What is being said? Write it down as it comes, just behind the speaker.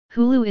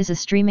Hulu is a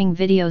streaming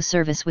video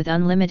service with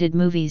unlimited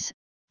movies,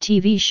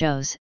 TV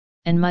shows,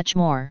 and much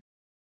more.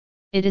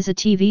 It is a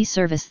TV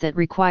service that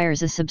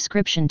requires a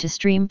subscription to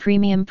stream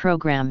premium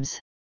programs.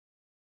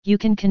 You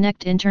can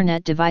connect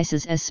internet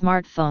devices as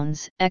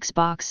smartphones,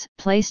 Xbox,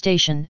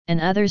 PlayStation, and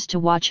others to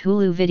watch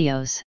Hulu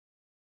videos.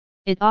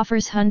 It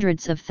offers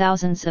hundreds of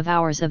thousands of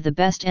hours of the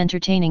best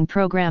entertaining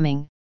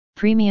programming,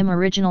 premium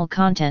original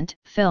content,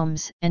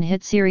 films, and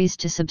hit series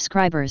to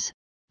subscribers,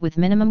 with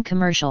minimum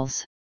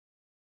commercials.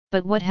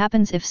 But what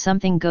happens if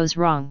something goes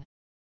wrong?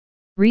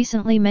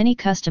 Recently many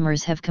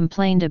customers have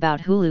complained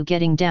about Hulu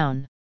getting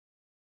down.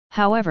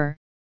 However,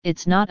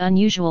 it's not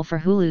unusual for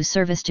Hulu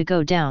service to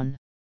go down.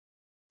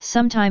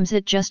 Sometimes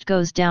it just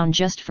goes down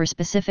just for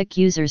specific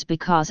users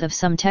because of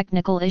some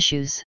technical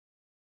issues.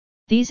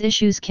 These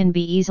issues can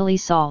be easily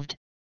solved.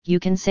 You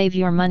can save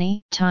your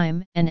money,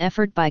 time, and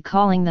effort by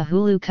calling the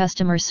Hulu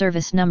Customer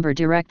Service Number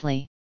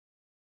directly.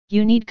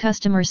 You need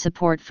customer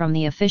support from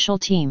the official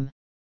team.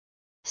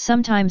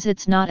 Sometimes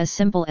it's not as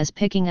simple as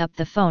picking up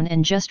the phone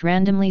and just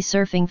randomly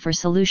surfing for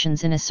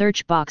solutions in a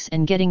search box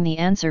and getting the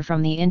answer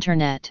from the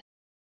internet.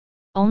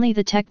 Only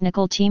the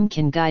technical team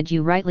can guide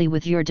you rightly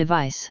with your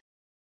device.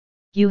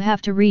 You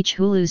have to reach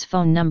Hulu's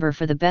phone number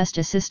for the best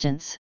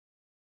assistance.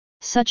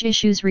 Such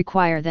issues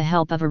require the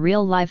help of a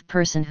real live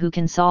person who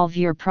can solve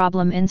your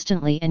problem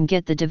instantly and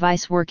get the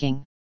device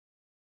working.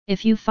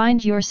 If you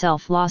find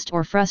yourself lost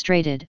or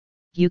frustrated,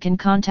 you can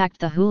contact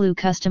the Hulu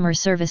Customer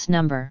Service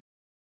Number.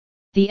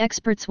 The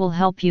experts will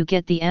help you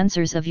get the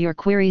answers of your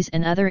queries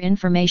and other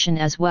information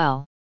as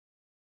well.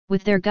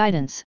 With their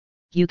guidance,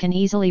 you can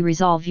easily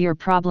resolve your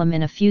problem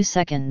in a few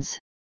seconds.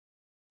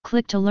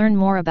 Click to learn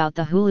more about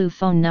the Hulu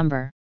phone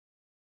number.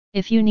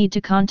 If you need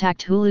to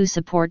contact Hulu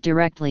support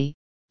directly,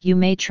 you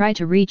may try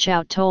to reach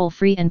out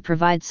toll-free and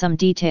provide some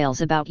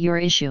details about your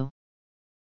issue.